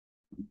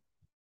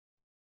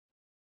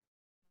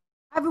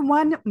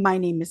Everyone, my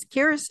name is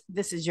Kiris.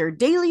 This is your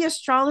daily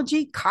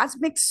astrology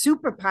cosmic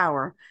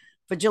superpower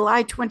for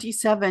July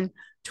 27,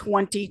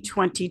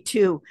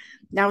 2022.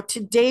 Now,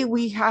 today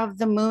we have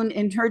the moon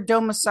in her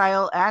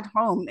domicile at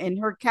home in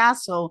her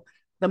castle,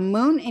 the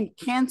moon in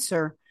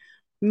Cancer,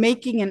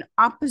 making an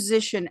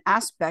opposition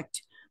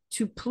aspect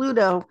to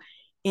Pluto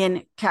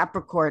in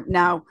Capricorn.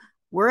 Now,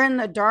 we're in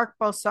the dark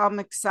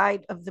balsamic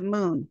side of the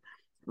moon,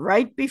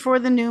 right before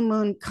the new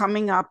moon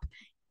coming up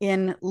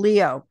in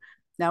Leo.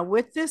 Now,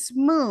 with this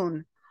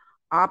moon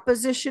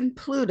opposition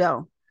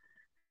Pluto,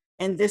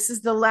 and this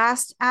is the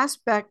last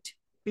aspect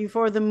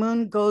before the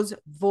moon goes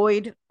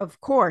void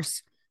of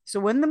course. So,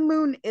 when the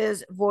moon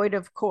is void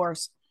of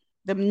course,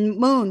 the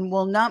moon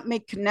will not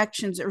make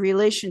connections or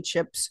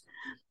relationships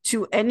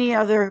to any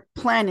other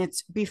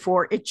planets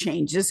before it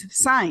changes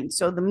sign.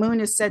 So, the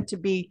moon is said to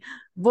be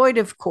void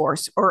of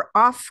course or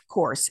off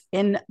course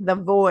in the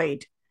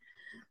void.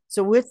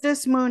 So, with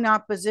this moon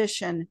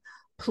opposition,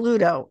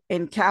 Pluto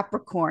in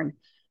Capricorn,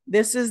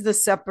 this is the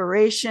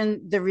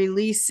separation, the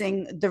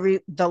releasing,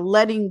 the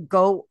letting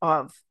go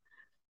of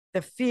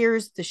the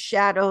fears, the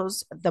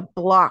shadows, the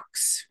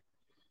blocks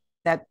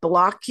that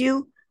block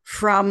you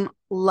from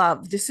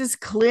love. This is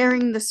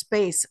clearing the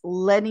space,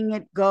 letting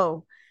it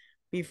go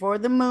before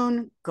the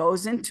moon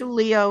goes into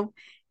Leo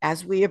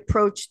as we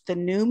approach the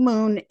new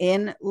moon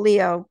in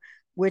Leo,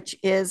 which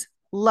is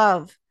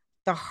love,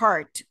 the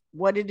heart,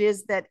 what it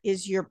is that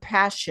is your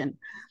passion,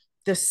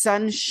 the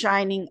sun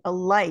shining a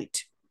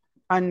light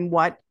on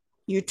what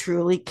you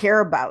truly care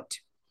about.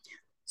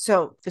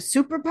 So, the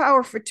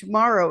superpower for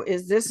tomorrow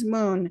is this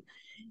moon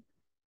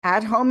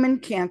at home in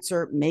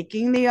Cancer,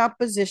 making the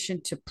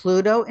opposition to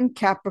Pluto in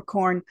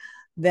Capricorn.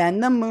 Then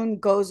the moon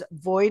goes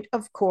void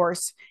of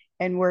course,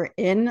 and we're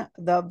in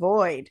the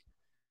void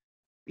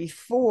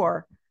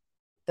before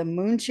the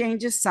moon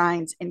changes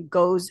signs and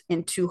goes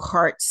into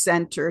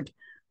heart-centered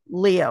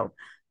Leo.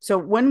 So,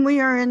 when we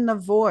are in the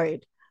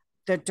void,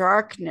 the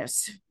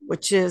darkness,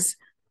 which is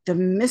the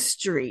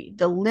mystery,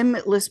 the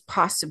limitless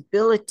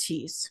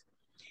possibilities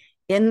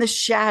in the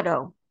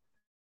shadow,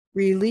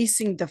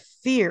 releasing the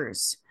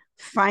fears,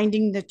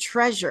 finding the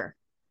treasure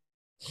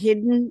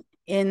hidden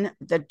in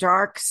the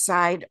dark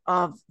side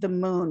of the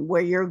moon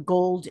where your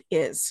gold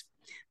is.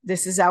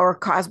 This is our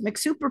cosmic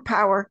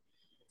superpower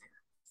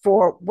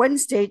for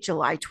Wednesday,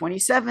 July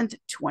 27th,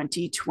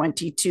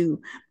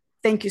 2022.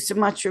 Thank you so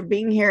much for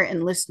being here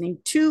and listening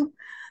to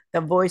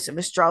the Voice of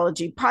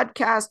Astrology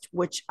podcast,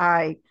 which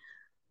I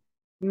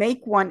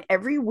make one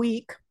every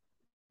week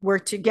where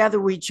together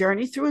we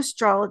journey through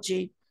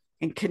astrology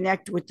and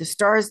connect with the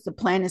stars, the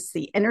planets,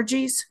 the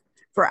energies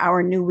for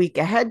our new week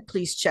ahead.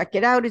 Please check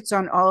it out. It's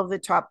on all of the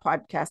top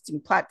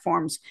podcasting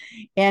platforms.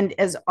 And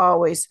as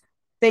always,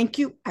 thank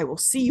you. I will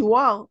see you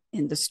all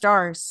in the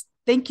stars.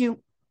 Thank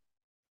you.